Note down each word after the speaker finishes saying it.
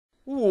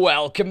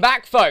Welcome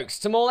back, folks,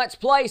 to more Let's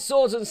Play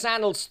Swords and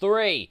Sandals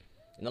 3.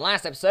 In the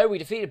last episode, we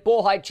defeated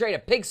Boarhide trader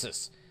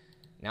Pixus.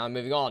 Now I'm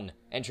moving on,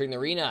 entering the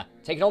arena,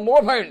 taking on more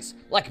opponents,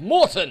 like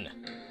Morton,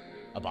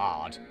 a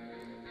bard.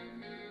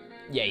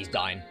 Yeah, he's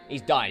dying.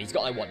 He's dying. He's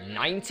got, like, what,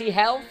 90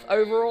 health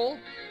overall?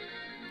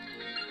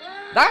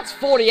 That's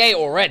 48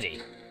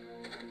 already.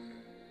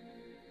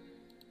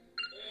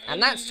 And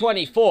that's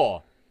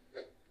 24.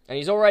 And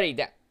he's already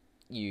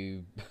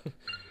you...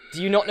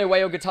 Do you not know where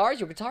your guitar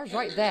is? Your guitar is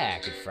right there,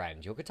 good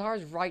friend. Your guitar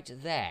is right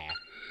there.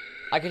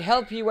 I can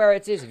help you where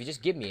it is if you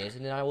just give me it,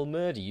 and then I will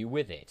murder you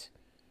with it.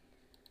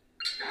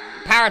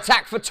 Power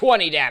attack for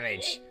 20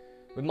 damage.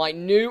 With my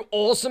new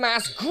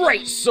awesome-ass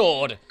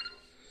greatsword.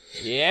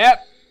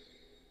 Yep.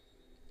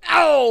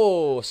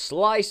 Oh!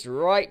 Sliced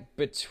right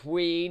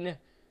between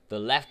the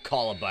left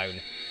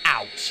collarbone.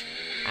 Ouch.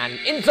 And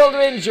insult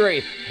to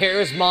injury.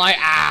 Here's my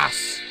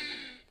ass.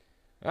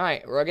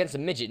 Alright, we're against a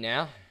midget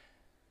now.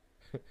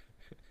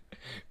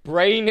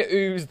 Brain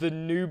Ooze the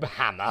Noob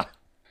Hammer.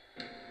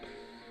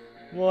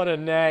 What a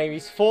name.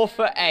 He's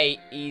 4'8".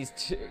 He's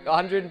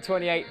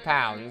 128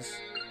 pounds.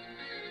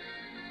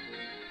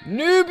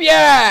 Noob,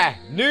 yeah!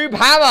 Noob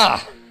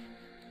Hammer!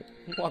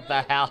 What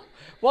the hell?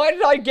 Why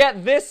did I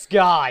get this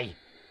guy?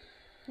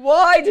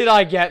 Why did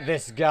I get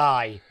this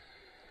guy?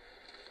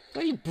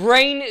 Bloody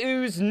Brain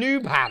Ooze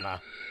Noob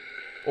Hammer.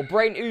 Or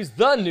Brain Ooze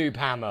the Noob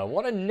Hammer.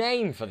 What a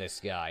name for this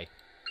guy.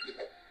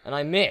 And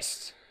I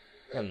missed.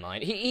 Never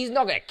mind. He's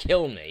not going to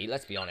kill me.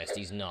 Let's be honest,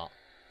 he's not.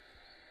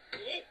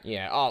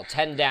 Yeah, oh,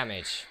 10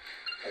 damage.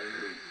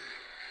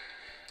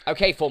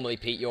 Okay, formerly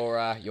Pete,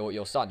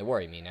 you're starting to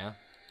worry me now.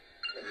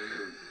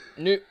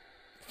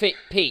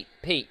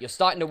 Pete, you're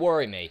starting to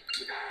worry me.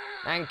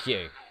 Thank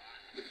you.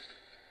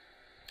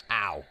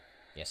 Ow.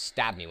 Yeah,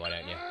 stab me, why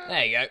don't you?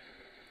 There you go.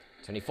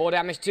 24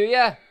 damage to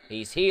you.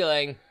 He's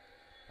healing.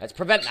 Let's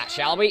prevent that,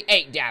 shall we?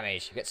 8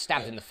 damage. Get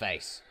stabbed in the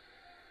face.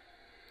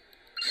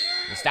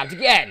 And stabbed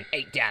again,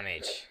 8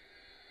 damage.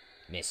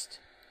 Missed.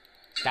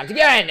 Stabbed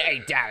again,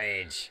 8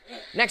 damage.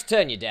 Next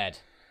turn, you're dead.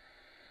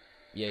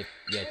 You're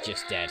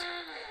just dead.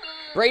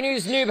 Brain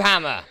Ooze Noob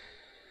Hammer.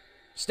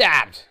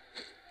 Stabbed.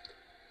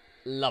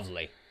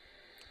 Lovely.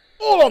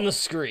 All on the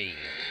screen.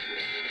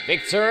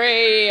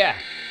 Victory!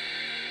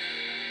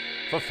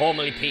 For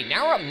formerly Pete.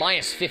 Now we're at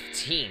minus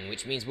 15,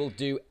 which means we'll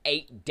do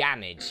 8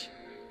 damage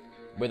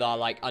with our,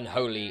 like,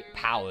 unholy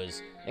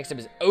powers. Next up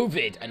is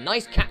Ovid, a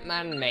nice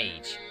Catman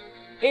mage.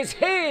 Is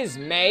his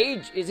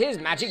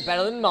magic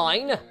better than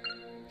mine?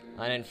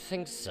 I don't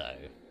think so.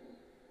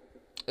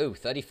 Ooh,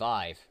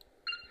 35.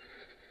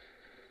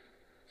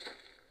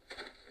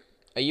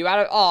 Are you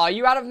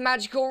out of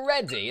magic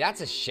already?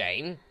 That's a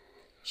shame.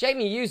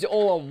 Shame you used it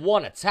all on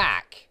one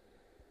attack.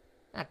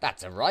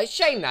 That's alright.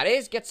 Shame that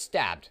is. Get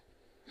stabbed.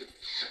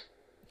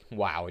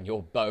 Wow, and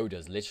your bow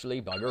does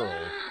literally bugger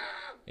all.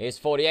 Here's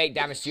 48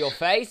 damage to your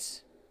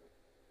face.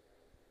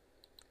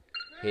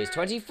 Here's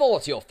 24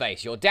 to your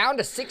face. You're down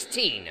to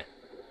 16.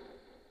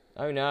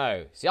 Oh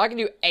no. See, I can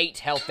do 8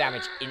 health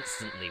damage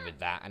instantly with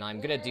that, and I'm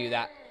gonna do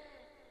that.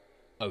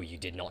 Oh, you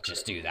did not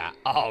just do that.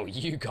 Oh,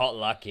 you got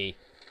lucky.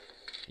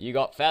 You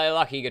got fairly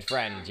lucky, good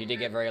friend. You did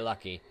get very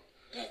lucky.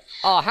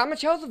 Oh, how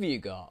much health have you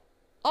got?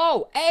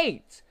 Oh,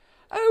 8.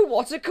 Oh,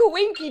 what a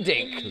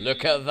coinky-dink.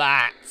 Look at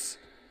that.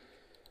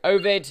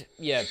 Ovid,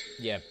 yeah.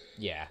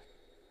 Yeah!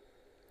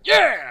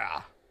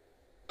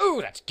 Ooh,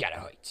 that's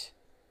Gladiator.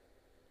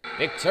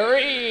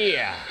 Victory!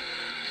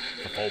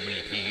 For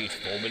formerly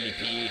Pete.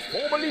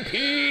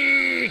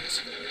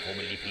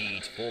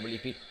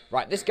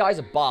 Right, this guy's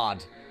a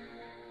bard.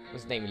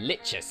 What's his name?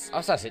 Lichus.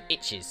 Oh, sorry, I said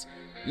itches.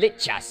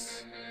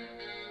 Lichus.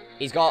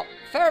 He's got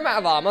a fair amount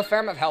of armor, fair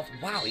amount of health.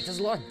 Wow, he does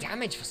a lot of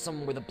damage for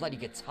someone with a bloody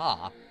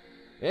guitar.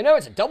 You know,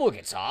 it's a double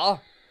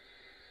guitar.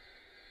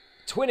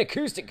 Twin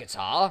acoustic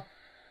guitar.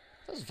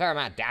 Does a fair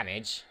amount of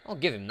damage. I'll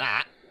give him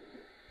that.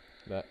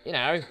 But, you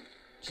know,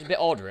 just a bit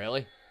odd,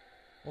 really.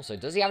 Also,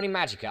 does he have any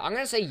magicka? I'm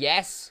going to say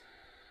yes.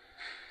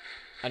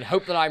 And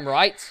hope that I'm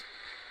right.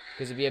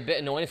 Because it'd be a bit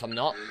annoying if I'm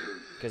not.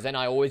 Because then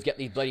I always get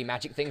these bloody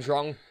magic things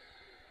wrong.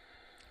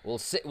 We'll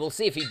see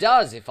if he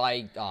does. Oh,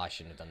 I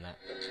shouldn't have done that.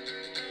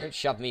 Don't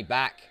shove me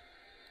back.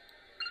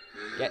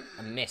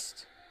 I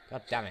missed.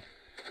 God damn it.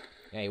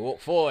 Yeah, you walk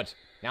forward.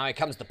 Now here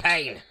comes the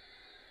pain.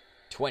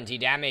 20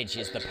 damage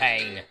is the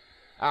pain.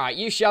 Alright,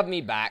 you shove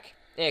me back.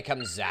 Here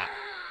comes Zap.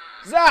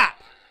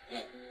 Zap!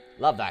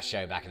 Love that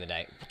show back in the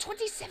day.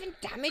 27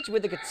 damage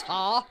with a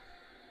guitar?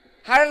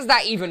 How does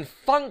that even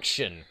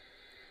function?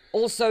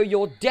 Also,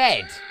 you're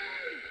dead.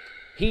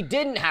 He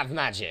didn't have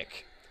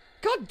magic.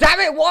 God damn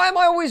it, why am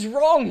I always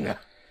wrong?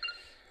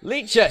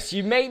 Lichus,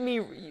 you made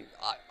me...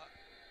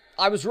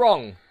 I was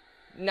wrong.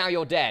 Now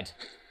you're dead.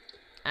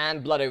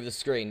 And blood over the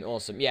screen.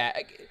 Awesome. Yeah.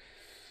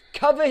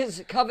 Cover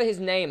his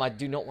name. I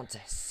do not want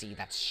to see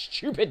that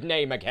stupid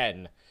name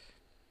again.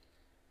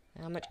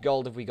 How much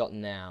gold have we got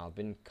now? I've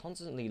been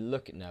constantly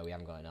looking... No, we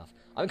haven't got enough.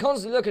 I'm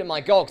constantly looking at my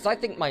gold because I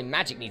think my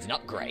magic needs an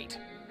upgrade.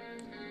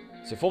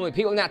 So formerly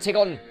people now take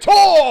on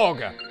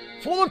Torg!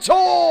 For the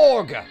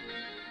Torg!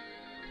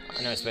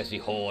 I know it's supposed to be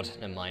Horde.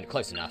 Never mind.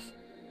 Close enough.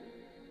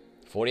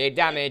 48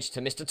 damage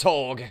to Mr.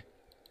 Torg.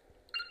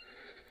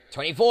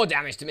 24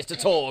 damage to Mr.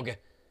 Torg.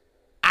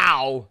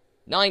 Ow.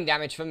 9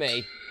 damage for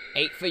me.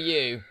 8 for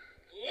you.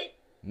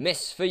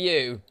 Miss for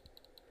you.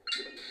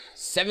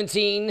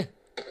 17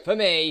 for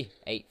me.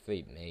 8 for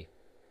me.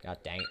 God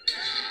dang it.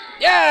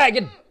 Yeah,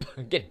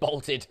 get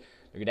bolted.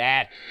 Look at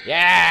that.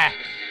 Yeah.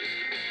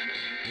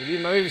 You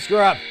do my movie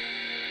screw-up.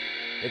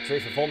 Victory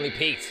for formerly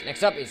Pete.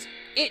 Next up is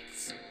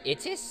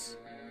Itis?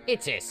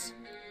 Itis.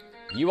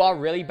 You are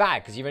really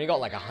bad because you've only got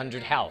like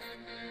 100 health.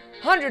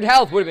 100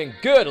 health would have been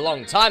good a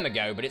long time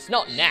ago, but it's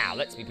not now.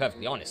 Let's be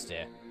perfectly honest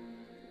here.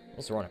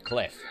 Also, we're on a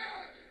cliff.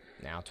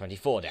 Now,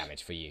 24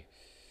 damage for you.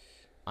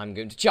 I'm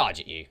going to charge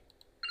at you.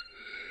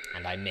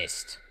 And I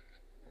missed.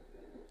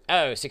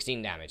 Oh,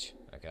 16 damage.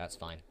 Okay, that's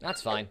fine.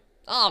 That's fine.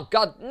 Oh,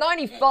 God,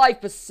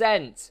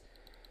 95%.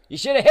 You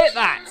should have hit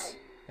that.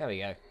 There we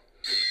go.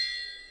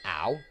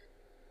 Ow.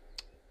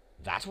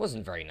 That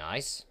wasn't very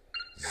nice.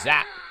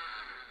 Zap.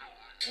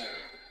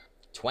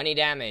 20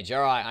 damage.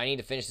 All right, I need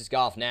to finish this guy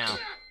off now.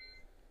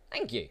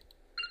 Thank you.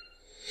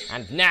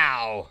 And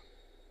now,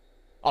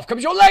 off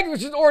comes your leg,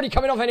 which is already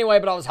coming off anyway,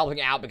 but I was helping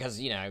it out because,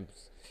 you know,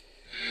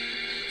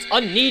 it's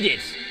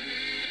unneeded.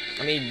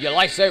 I mean, your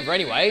life's over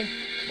anyway.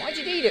 Why'd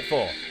you need it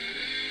for?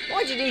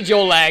 Why'd you need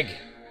your leg?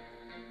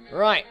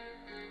 Right.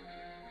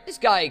 This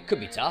guy could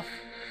be tough.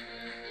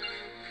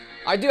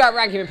 I do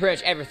outrank him in pretty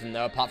much everything,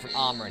 though, apart from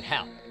armor and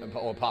health.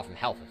 Or apart from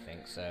health, I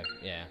think, so,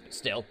 yeah. But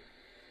still.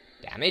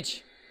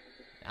 Damage.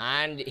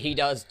 And he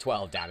does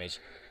 12 damage.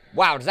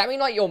 Wow, does that mean,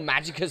 like, your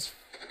magicka's,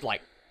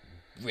 like,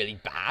 really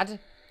bad?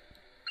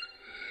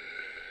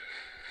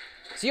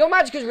 So your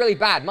magicka's really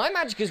bad. My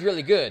magicka's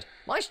really good.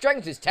 My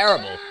strength is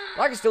terrible.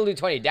 But I can still do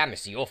 20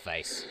 damage to your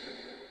face.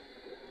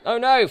 Oh,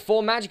 no,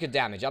 4 magicka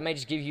damage. I may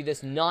just give you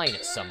this 9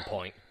 at some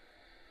point.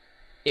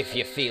 If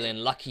you're feeling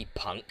lucky,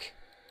 punk.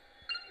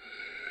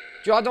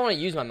 Joe, I don't want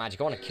to use my magic.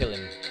 I want to kill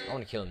him. I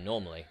want to kill him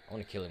normally. I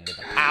want to kill him with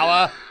the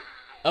power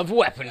of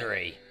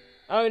weaponry.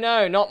 Oh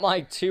no, not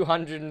my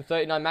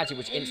 239 magic,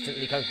 which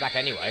instantly comes back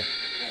anyway.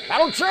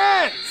 Battle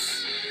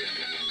Trance!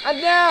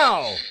 And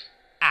now,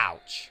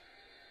 ouch.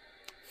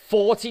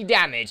 40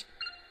 damage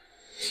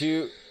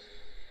to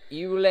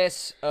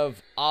Euless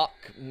of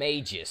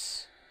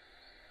Archmagus.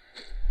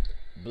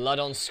 Blood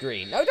on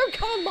screen. No, don't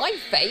cover my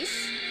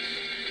face.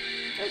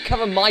 Don't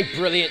cover my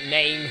brilliant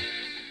name.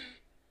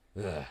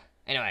 Ugh.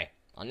 Anyway,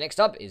 our next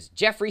up is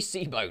Jeffrey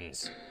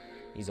Seabones.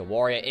 He's a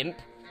warrior imp.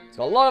 He's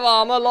got a lot of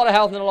armor, a lot of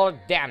health, and a lot of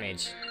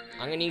damage.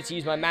 I'm going to need to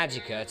use my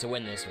magicka to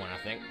win this one, I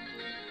think.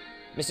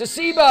 Mr.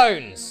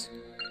 Seabones!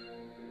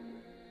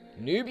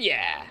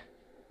 Nubia!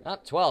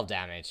 Not 12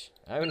 damage.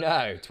 Oh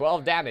no,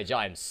 12 damage.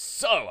 I am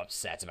so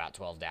upset about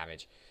 12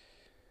 damage.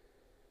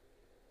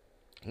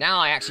 Now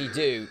I actually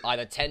do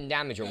either 10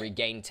 damage or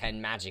regain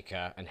 10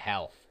 magicka and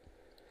health.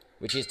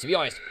 Which is, to be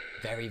honest,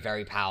 very,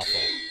 very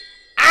powerful.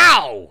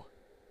 Ow!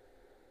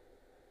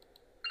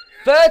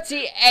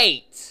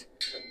 38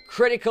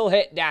 critical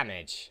hit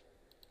damage.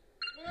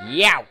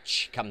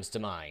 Youch comes to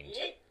mind.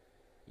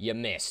 You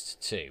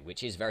missed too,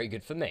 which is very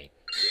good for me.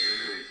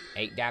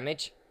 8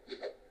 damage.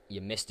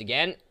 You missed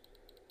again.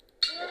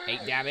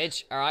 8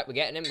 damage. Alright, we're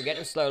getting him. We're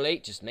getting him slowly.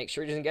 Just make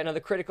sure he doesn't get another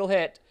critical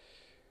hit.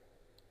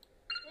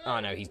 Oh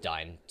no, he's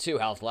dying. 2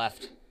 health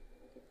left.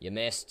 You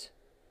missed.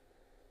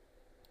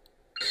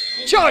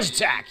 Charge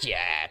attack!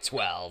 Yeah,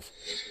 12.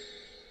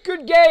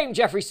 Good game,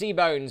 Jeffrey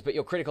Seabones, but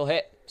your critical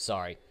hit?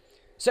 Sorry.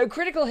 So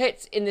critical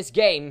hits in this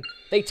game,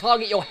 they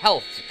target your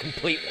health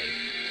completely.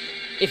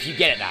 If you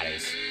get it, that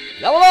is.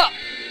 Level up!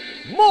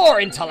 More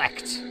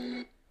intellect!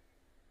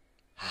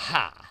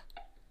 Ha!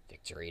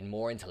 Victory and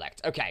more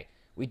intellect. Okay,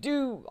 we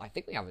do... I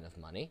think we have enough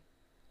money.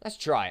 Let's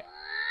try it.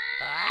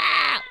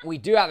 Ah! We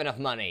do have enough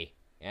money.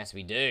 Yes,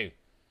 we do.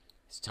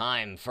 It's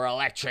time for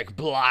Electric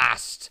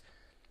Blast.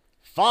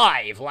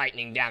 5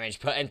 lightning damage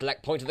per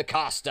intellect point of the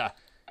caster.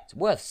 It's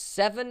worth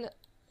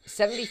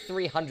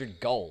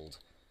 7,300 gold.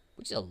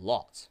 Which is a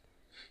lot.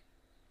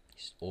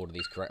 Just order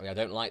these correctly. I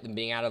don't like them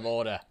being out of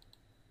order.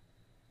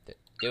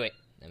 Do it.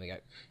 There we go.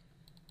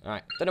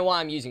 Alright. Don't know why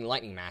I'm using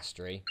Lightning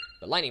Mastery.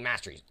 But Lightning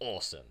Mastery is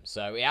awesome.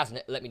 So it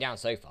hasn't let me down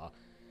so far.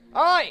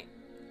 Alright.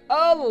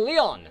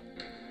 Leon.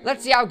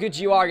 Let's see how good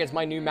you are against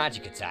my new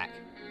magic attack.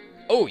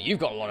 Oh, you've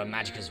got a lot of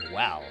magic as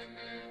well.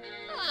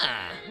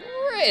 Ah,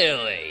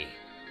 really?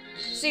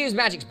 See whose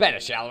magic's better,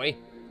 shall we?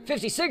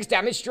 56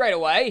 damage straight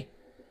away.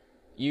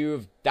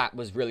 That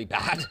was really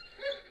bad.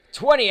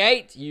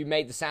 28, you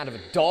made the sound of a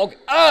dog.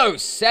 Oh,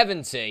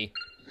 70.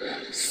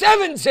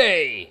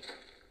 70!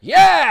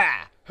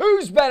 Yeah!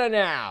 Who's better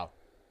now?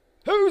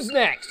 Who's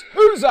next?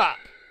 Who's up?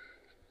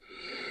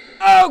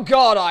 Oh,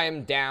 God, I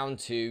am down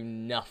to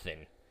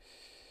nothing.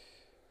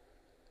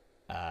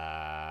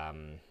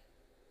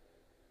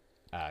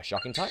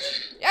 Shocking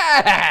touch?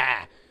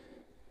 Yeah!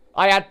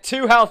 I had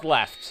 2 health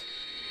left.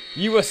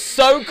 You were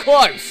so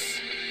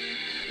close.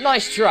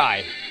 Nice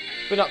try,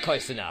 but not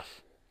close enough.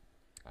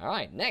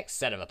 Alright, next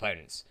set of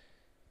opponents.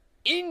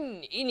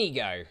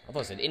 Inigo. I thought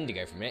I said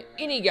Indigo for a minute.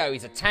 Inigo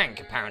is a tank,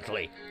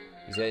 apparently.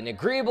 He's an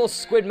agreeable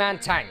Squidman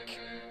tank.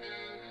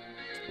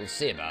 We'll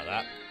see about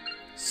that.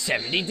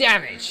 70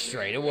 damage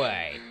straight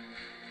away.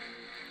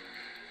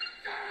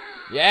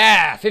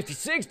 Yeah,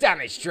 56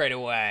 damage straight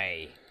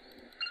away.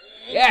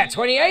 Yeah,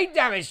 28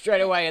 damage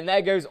straight away. And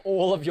there goes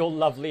all of your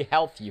lovely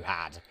health you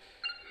had.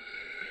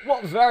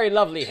 What very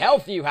lovely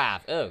health you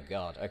have. Oh,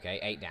 God. Okay,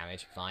 8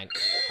 damage. Fine.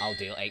 I'll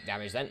deal 8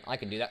 damage then. I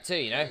can do that too,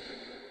 you know.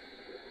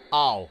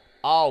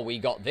 Oh, we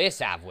got this,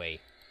 have we?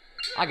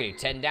 I can do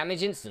 10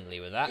 damage instantly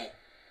with that.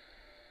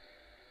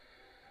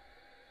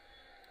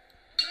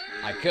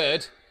 I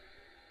could.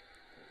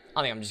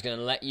 I think I'm just going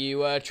to let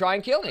you try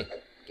and kill me.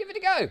 Give it a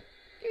go.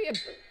 Give it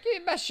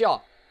your best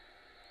shot.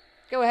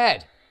 Go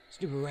ahead.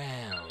 Snoop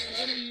around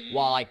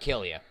while I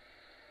kill you.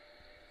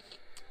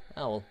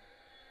 Oh, well.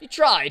 You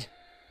tried.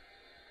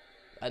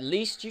 At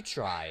least you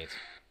tried.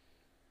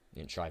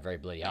 You didn't try very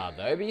bloody hard,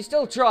 though, but you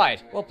still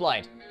tried. Well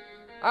played.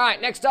 Alright,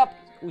 next up.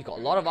 We've got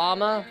a lot of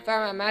armor. Fair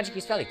amount of magic.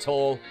 He's fairly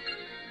tall.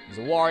 He's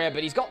a warrior,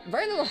 but he's got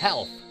very little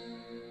health.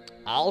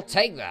 I'll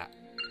take that.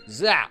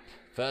 Zap.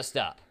 First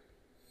up.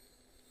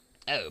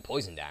 Oh,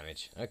 poison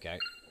damage. Okay.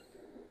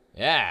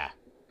 Yeah.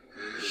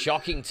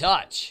 Shocking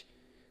touch.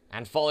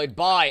 And followed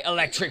by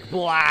electric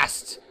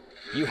blast.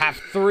 You have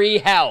 3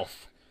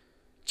 health.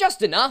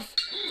 Just enough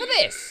for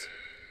this.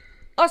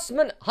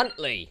 Usman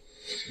Huntley.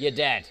 You're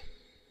dead.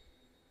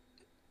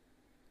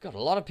 God, a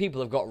lot of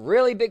people have got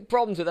really big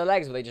problems with their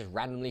legs where they just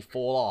randomly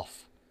fall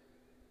off.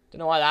 Don't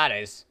know why that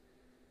is.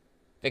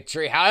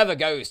 Victory, however,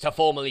 goes to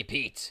formerly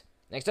Pete.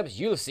 Next up is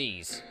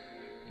Ulysses.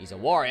 He's a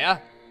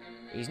warrior.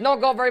 He's not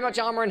got very much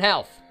armor and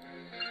health.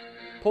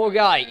 Poor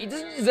guy. He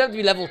doesn't deserve to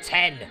be level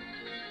 10.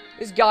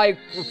 This guy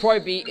will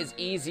probably be as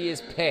easy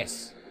as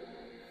piss.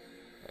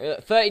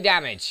 30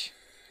 damage.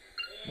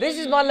 This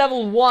is my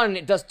level 1.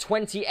 It does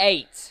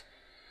 28.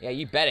 Yeah,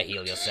 you better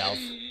heal yourself.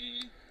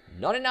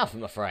 Not enough,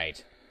 I'm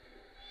afraid.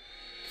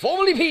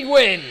 Formerly Pete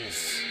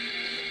wins.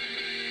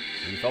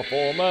 For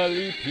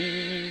formerly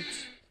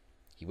Pete.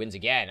 He wins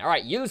again. All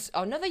right,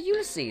 another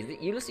Ulysses. The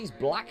Ulysses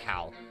Black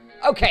Howl.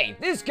 Okay,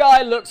 this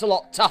guy looks a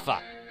lot tougher.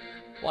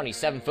 One, he's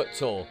 7 foot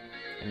tall.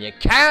 And you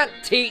can't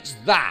teach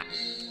that.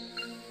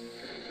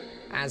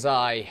 As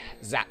I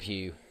zap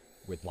you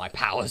with my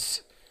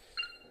powers.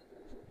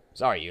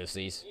 Sorry,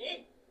 Ulysses.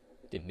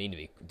 Didn't mean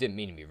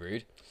to be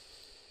rude.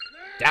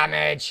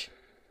 Damage.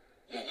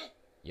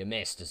 You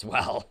missed as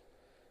well.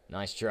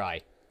 Nice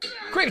try.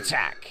 Quick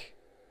attack.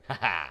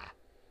 Haha.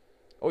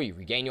 Oh, you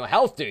regain your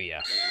health, do you?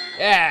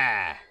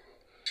 Yeah.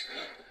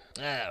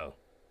 Oh,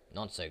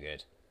 not so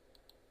good.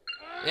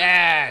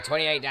 Yeah,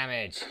 28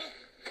 damage.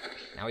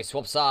 Now we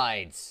swap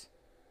sides.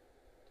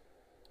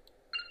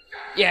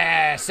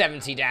 Yeah,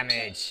 70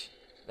 damage.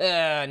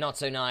 Not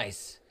so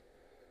nice.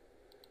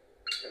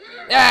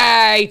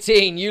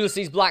 18,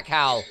 Ulysses Black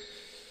Howl.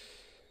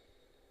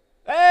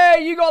 Hey,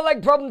 you got a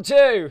leg problem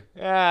too.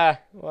 Yeah,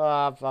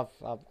 well,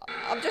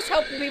 I'm just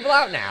helping people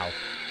out now.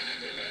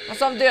 That's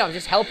what I'm doing. I'm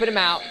just helping them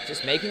out.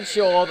 Just making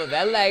sure that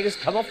their legs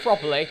come off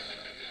properly.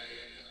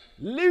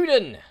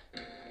 Luden.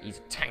 He's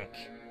a tank.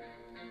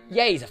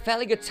 Yeah, he's a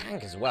fairly good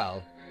tank as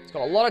well. He's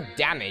got a lot of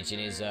damage in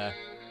his,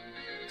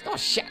 It's not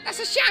a that's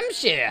a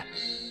Shamshir.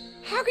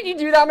 How can you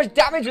do that much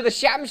damage with a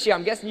Shamshir?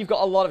 I'm guessing you've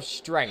got a lot of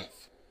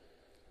strength.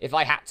 If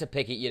I had to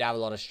pick it, you'd have a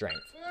lot of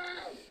strength.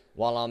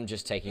 While I'm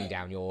just taking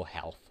down your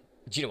health.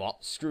 Do you know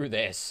what? Screw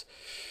this.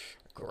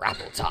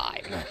 Grapple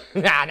time.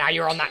 Now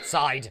you're on that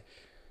side.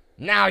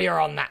 Now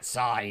you're on that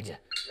side.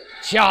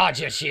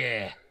 Charge your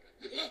shear.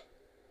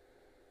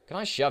 Can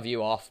I shove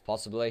you off,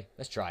 possibly?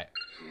 Let's try it.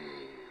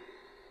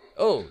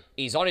 Oh,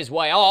 he's on his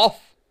way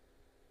off.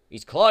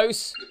 He's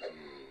close.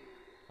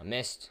 I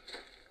missed.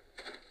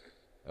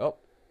 Oh,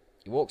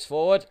 he walks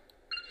forward.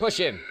 Push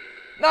him.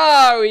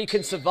 No, he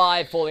can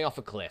survive falling off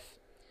a cliff.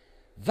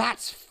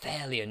 That's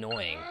fairly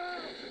annoying.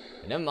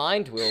 But never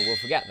mind, we'll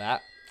forget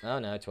that. Oh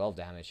no, 12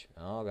 damage.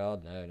 Oh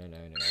god, no.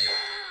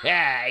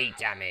 Yeah, 8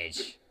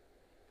 damage.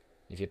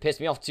 If you piss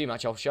me off too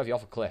much, I'll shove you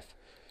off a cliff.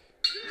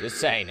 Just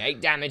saying, 8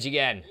 damage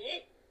again.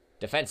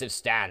 Defensive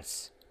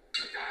stance.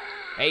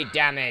 8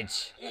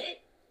 damage.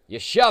 You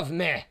shove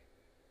me.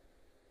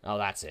 Oh,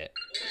 that's it.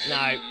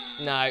 No.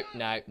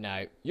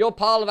 Your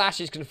pile of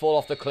ashes can fall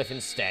off the cliff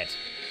instead.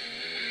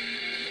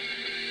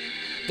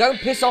 Don't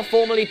piss off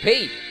formerly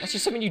Pete. That's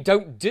just something you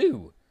don't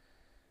do.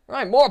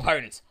 Right, more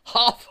opponents.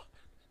 Half-arsed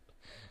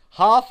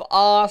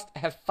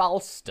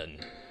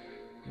Hefalston.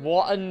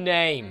 What a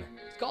name.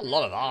 He's got a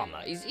lot of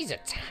armor. He's a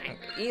tank.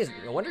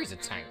 No wonder he's a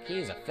tank. He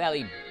is a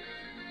fairly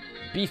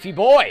beefy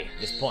boy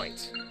at this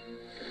point.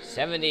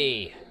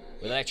 70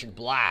 with electric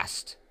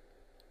blast.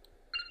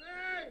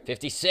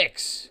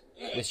 56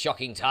 with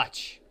shocking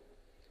touch.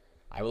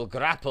 I will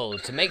grapple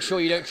to make sure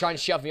you don't try and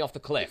shove me off the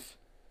cliff.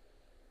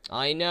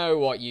 I know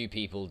what you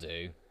people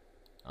do.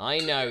 I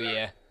know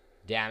you.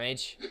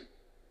 Damage.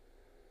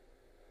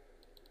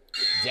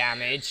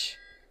 Damage.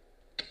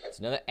 It's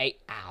another 8.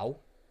 Ow.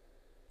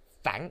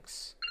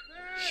 Thanks.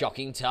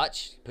 Shocking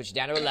touch. Puts you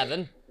down to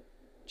 11.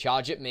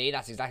 Charge at me.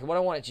 That's exactly what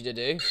I wanted you to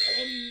do.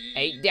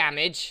 8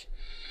 damage.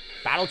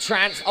 Battle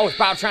trance. Oh, it's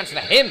battle trance for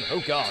him.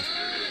 Oh, God.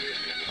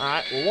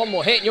 Alright, well, one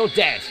more hit and you're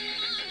dead.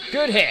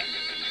 Good hit.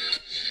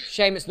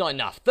 Shame it's not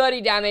enough.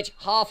 30 damage,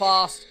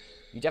 half-assed.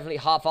 You definitely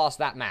half-assed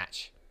that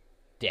match.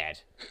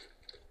 Dead.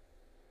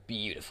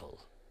 Beautiful.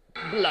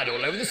 Blood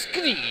all over the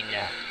screen.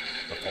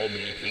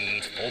 Formerly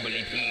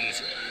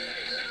Pete.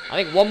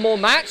 I think one more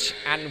match,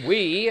 and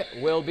we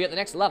will be at the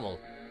next level.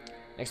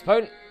 Next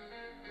opponent.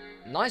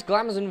 Nice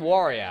Glamazon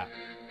Warrior.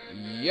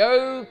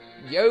 Yoga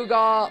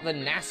the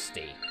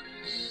Nasty.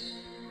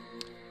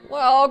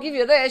 Well, I'll give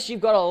you this.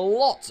 You've got a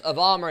lot of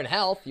armor and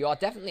health. You are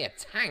definitely a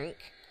tank.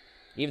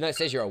 Even though it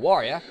says you're a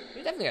warrior,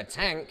 you're definitely a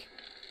tank.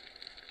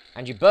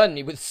 And you burned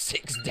me with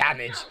 6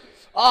 damage.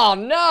 Oh,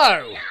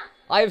 no!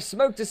 I have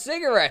smoked a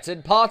cigarette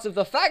and part of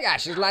the fag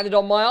ash has landed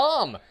on my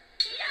arm,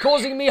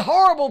 causing me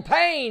horrible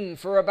pain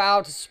for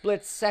about a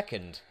split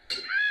second.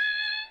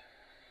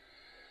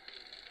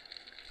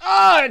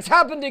 Oh, it's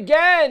happened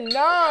again!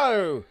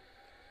 No!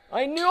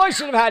 I knew I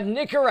should have had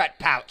Nicorette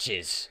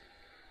pouches.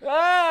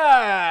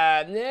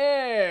 Ah,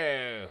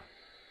 no.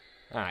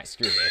 Alright,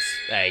 screw this.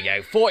 There you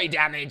go. 40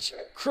 damage.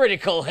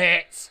 Critical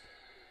hit.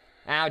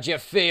 How'd you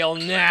feel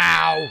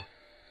now?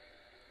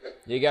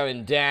 You're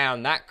going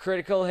down. That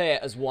critical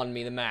hit has won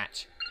me the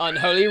match.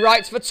 Unholy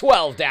Rites for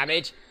 12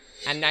 damage.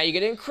 And now you're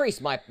going to increase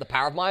the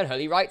power of my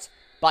Unholy Rites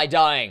by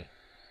dying.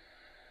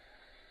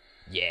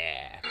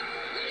 Yeah.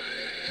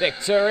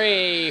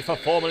 Victory for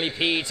Formerly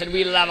Pete, and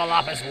we level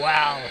up as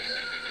well.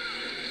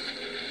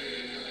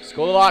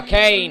 School of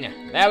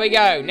Arcane. There we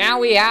go. Now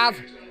we have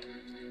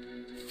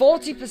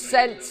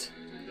 40%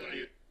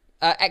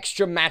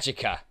 extra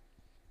Magicka.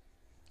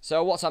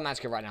 So what's our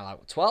Magicka right now?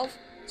 Like 12?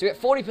 So we get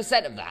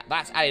 40% of that.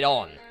 That's added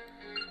on.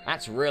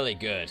 That's really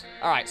good.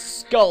 Alright,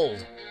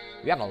 Scald.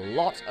 We have a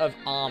lot of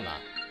armor.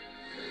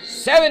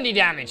 70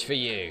 damage for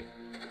you.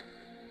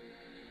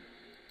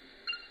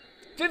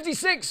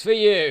 56 for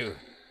you.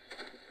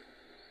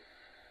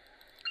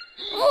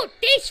 Oh,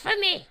 this for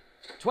me.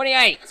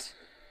 28.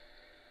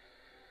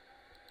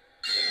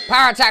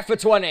 Power attack for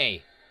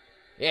 20.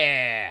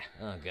 Yeah.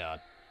 Oh,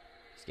 God.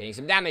 He's getting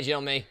some damage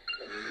on me.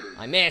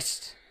 I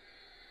missed.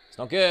 It's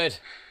not good.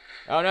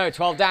 Oh, no.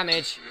 12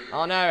 damage.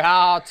 Oh, no.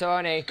 How,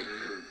 20.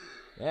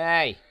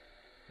 Hey.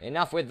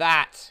 Enough with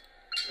that.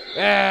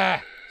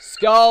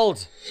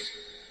 Scald.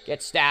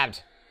 Get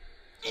stabbed.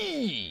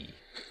 Eee.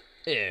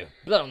 Ew.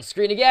 Blood on the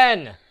screen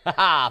again.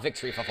 Haha.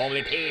 Victory for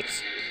Formerly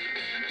Pete.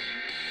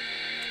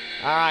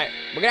 Alright.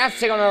 We're going to have to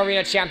take on our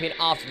arena champion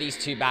after these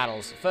 2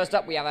 battles. First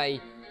up, we have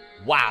a...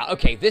 Wow,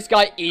 okay, this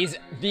guy is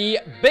the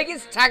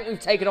biggest tank we've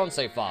taken on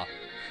so far.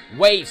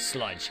 Wave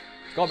Sludge.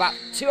 He's got about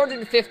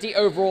 250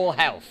 overall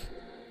health.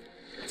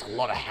 That's a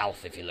lot of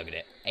health if you look at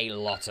it. A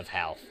lot of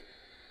health.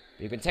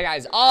 If we can take out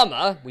his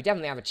armor, we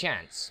definitely have a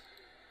chance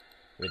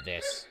with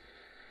this.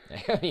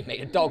 He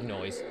made a dog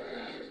noise.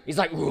 He's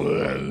like...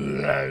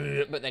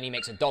 But then he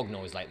makes a dog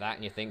noise like that,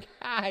 and you think,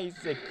 ah, he's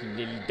a cute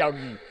little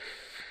doggy.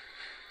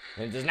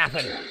 And it doesn't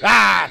happen.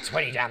 Ah,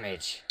 20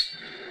 damage.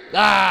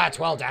 Ah,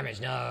 12 damage,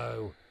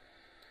 no.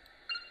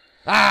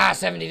 Ah,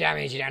 70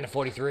 damage, you're down to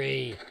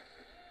 43.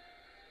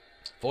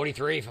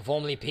 43 for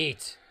Formerly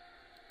Pete.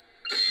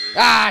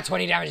 Ah,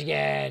 20 damage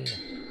again.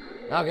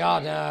 Oh,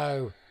 God,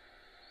 no.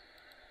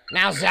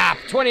 Now zap.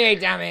 28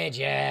 damage,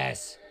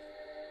 yes.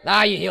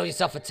 Ah, you heal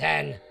yourself for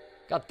 10.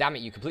 God damn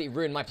it, you completely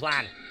ruined my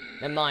plan.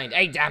 Never mind.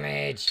 8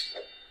 damage.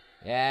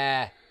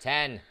 Yeah,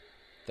 10.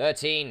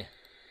 13.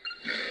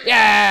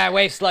 Yeah,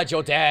 Wave Sludge,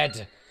 you're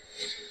dead.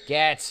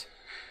 Get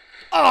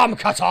arm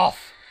cut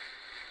off.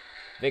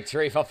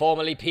 Victory for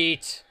Formerly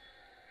Pete.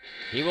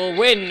 He will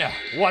win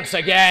once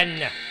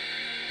again.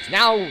 It's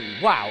now,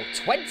 wow,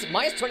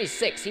 minus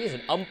 26. He is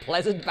an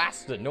unpleasant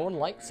bastard. No one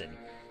likes him.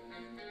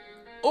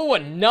 Oh,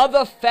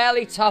 another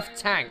fairly tough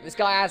tank. This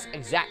guy has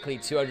exactly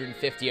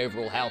 250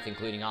 overall health,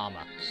 including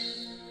armor.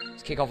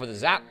 Let's kick off with a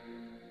zap.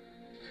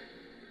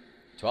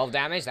 12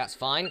 damage, that's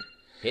fine.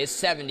 Here's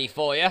 70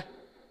 for you.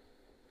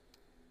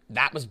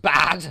 That was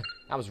bad.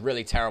 That was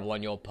really terrible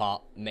on your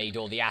part,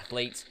 Maydor the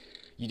athlete.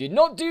 You did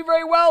not do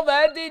very well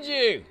there, did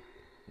you?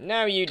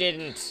 No, you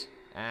didn't.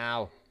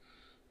 Ow.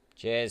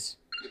 Cheers.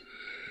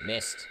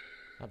 Missed.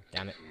 God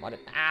damn it.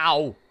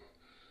 Ow.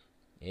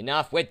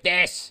 Enough with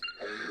this.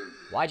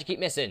 Why'd you keep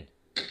missing?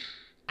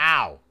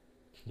 Ow.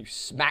 You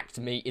smacked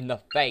me in the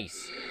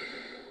face.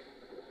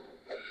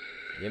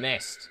 You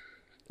missed.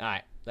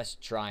 Alright, let's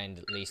try and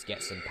at least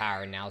get some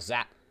power in now.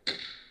 Zap.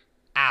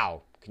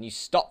 Ow. Can you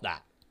stop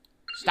that?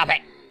 Stop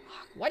it.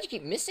 Why'd you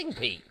keep missing,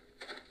 Pete?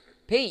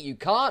 Pete, you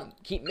can't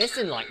keep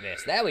missing like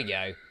this. There we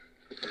go.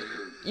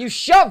 You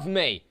shoved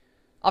me!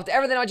 After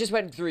everything I just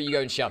went through, you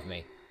go and shove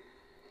me.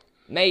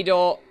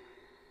 Maydor,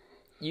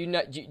 you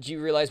know, do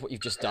you realise what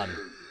you've just done?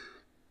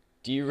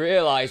 Do you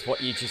realise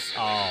what you just...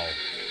 Oh.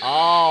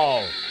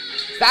 Oh.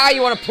 Is that how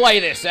you want to play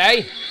this,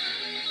 eh?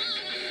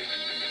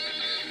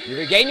 You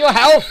regain your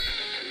health.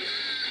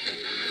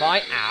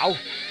 Fine. Ow.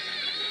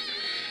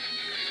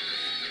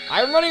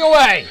 I'm running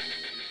away.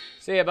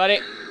 See ya, buddy.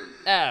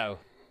 Oh.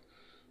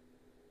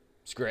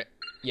 Screw it.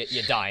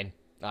 You're dying.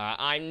 Alright,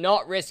 I'm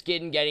not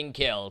risking getting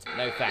killed.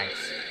 No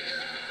thanks.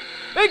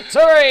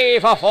 Victory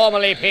for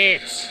Formerly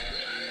Pete!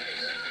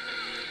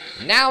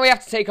 Now we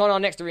have to take on our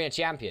next arena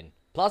champion.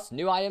 Plus,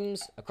 new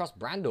items across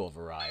Brandor have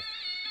arrived.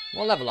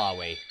 What level are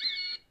we?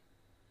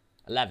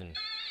 11.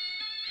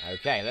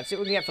 Okay, let's see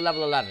what we can get for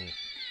level 11.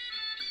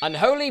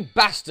 Unholy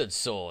Bastard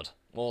Sword.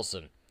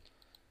 Awesome.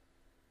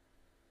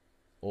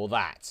 Or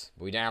that.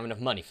 But we don't have enough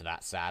money for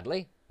that,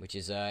 sadly. Which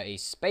is a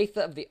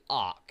Spather of the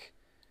Ark.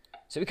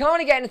 So we can't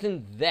really get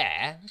anything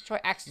there. Let's try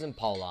axes and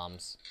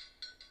polearms.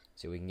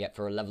 See what we can get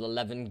for a level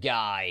 11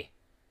 guy.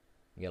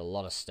 We get a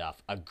lot of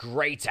stuff. A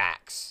great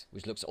axe,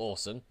 which looks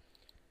awesome.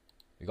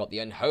 We've got the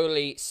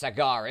Unholy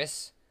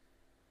Sagaris.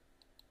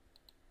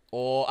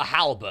 Or a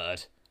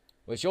Halberd.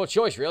 Well, it's your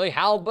choice, really.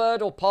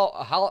 Halberd or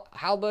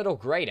Halberd or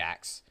Great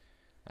Axe.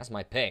 That's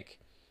my pick.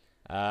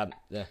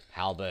 The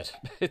Halberd.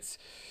 It's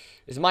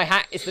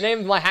the name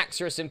of my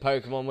Haxorus in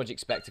Pokemon. What'd you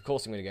expect? Of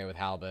course I'm going to go with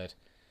Halberd.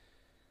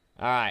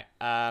 Alright.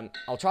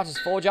 Ultratus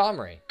Forge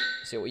Armory.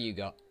 Let's see what you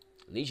got.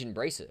 Legion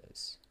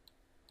Bracers.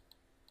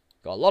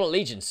 Got a lot of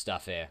Legion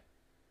stuff here.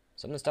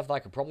 Some of the stuff that I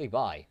could probably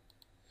buy.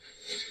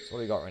 So what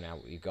do we got right now?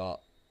 We've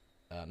got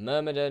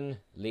Myrmidon,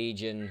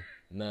 Legion,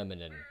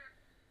 Myrmidon.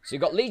 So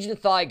you've got Legion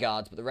Thigh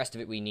Guards, but the rest of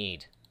it we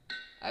need.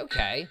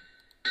 Okay.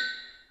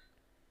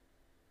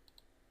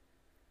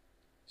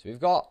 So we've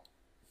got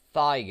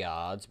Thigh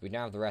Guards. We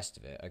now have the rest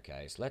of it.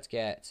 Okay, so let's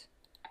get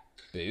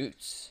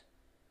Boots.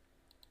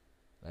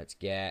 Let's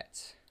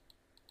get...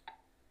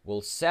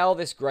 We'll sell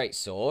this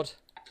Greatsword.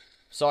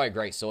 Sorry,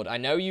 Greatsword. I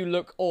know you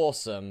look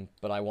awesome,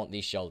 but I want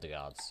these Shoulder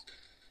Guards.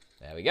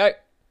 There we go.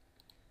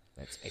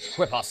 Let's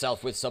equip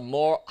ourselves with some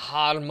more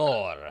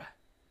armor.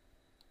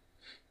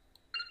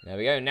 There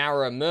we go. Now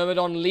we're a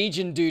Myrmidon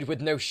Legion dude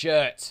with no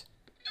shirt.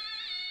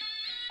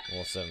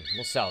 Awesome.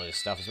 We'll sell this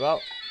stuff as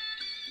well.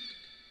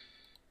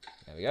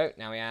 There we go.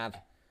 Now we have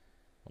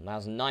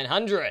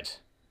 1,900.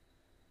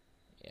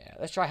 Yeah,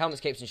 let's try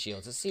helmets, capes, and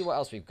shields. Let's see what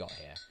else we've got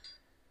here.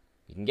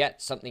 You can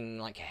get something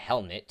like a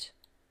helmet.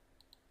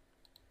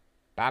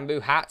 Bamboo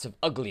hats of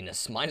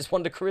ugliness.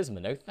 -1 to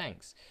charisma. No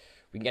thanks.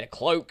 We can get a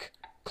cloak.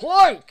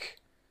 Cloak!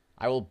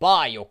 I will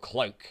buy your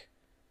cloak.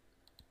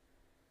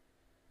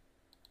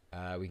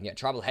 We can get a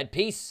tribal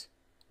headpiece.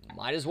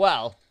 Might as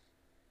well.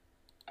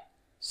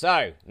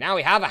 So, now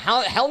we have a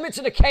helmet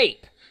and a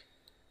cape.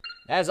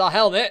 There's our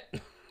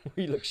helmet.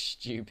 We look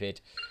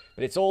stupid.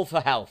 But it's all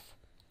for health.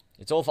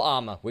 It's all for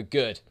armor. We're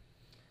good.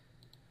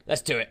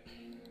 Let's do it.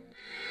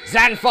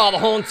 Zanfar the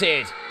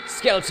Haunted.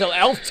 Skeletal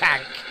Elf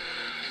Tank.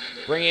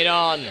 Bring it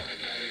on.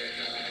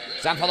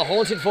 Zanfar the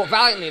Haunted fought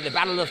valiantly in the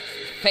Battle of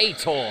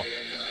Phaetor,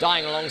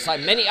 dying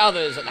alongside many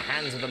others at the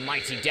hands of the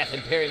mighty Death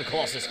Imperium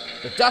Colossus,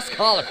 the Dusk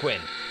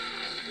Harlequin.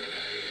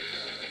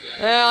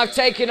 I've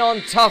taken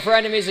on tougher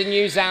enemies than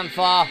you,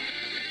 Zanfar.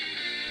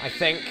 I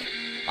think.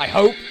 I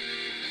hope.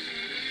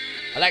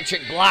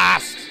 Electric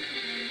Blast.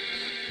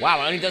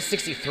 Wow, it only does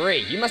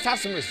 63. You must have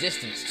some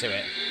resistance to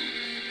it.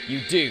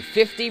 You do.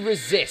 50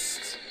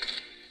 resist.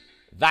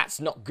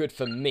 That's not good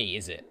for me,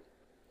 is it?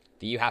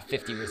 Do you have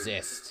 50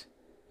 resist?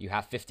 You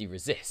have 50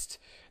 resist.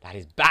 That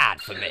is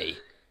bad for me.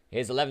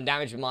 Here's 11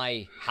 damage with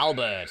my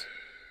halberd.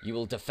 You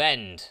will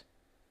defend.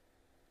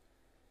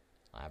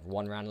 I have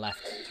 1 round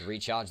left to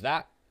recharge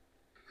that.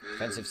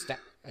 Defensive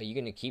stance. Are you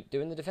going to keep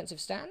doing the defensive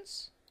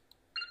stance?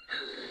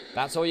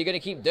 That's all you're going to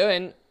keep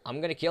doing. I'm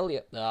going to kill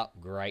you. Oh,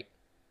 great.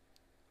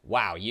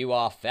 Wow, you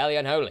are fairly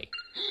unholy.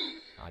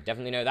 I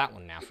definitely know that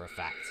one now for a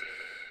fact.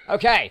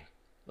 Okay,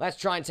 let's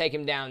try and take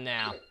him down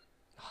now.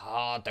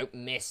 Oh, don't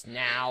miss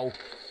now.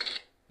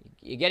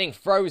 You're getting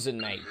frozen,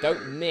 mate.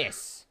 Don't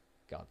miss.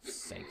 God's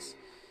sakes.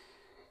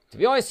 To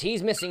be honest,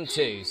 he's missing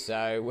too,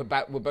 so we're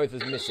both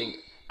as missing.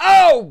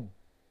 Oh!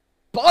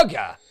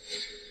 Bugger!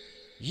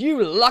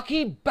 You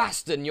lucky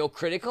bastard, your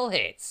critical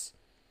hits.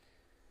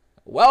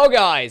 Well,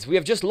 guys, we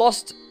have just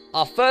lost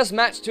our first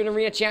match to an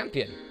arena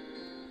champion.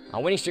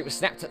 Our winning streak was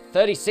snapped at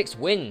 36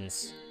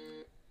 wins.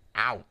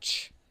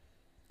 Ouch.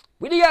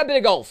 We did get a bit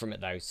of gold from it,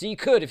 though, so you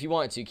could, if you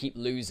wanted to, keep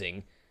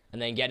losing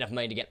and then get enough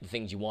money to get the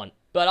things you want.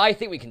 But I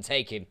think we can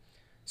take him.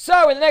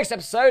 So, in the next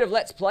episode of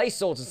Let's Play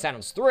Swords and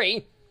Sandals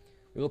 3,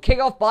 we will kick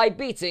off by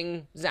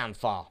beating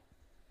Zanfar.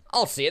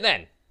 I'll see you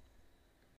then.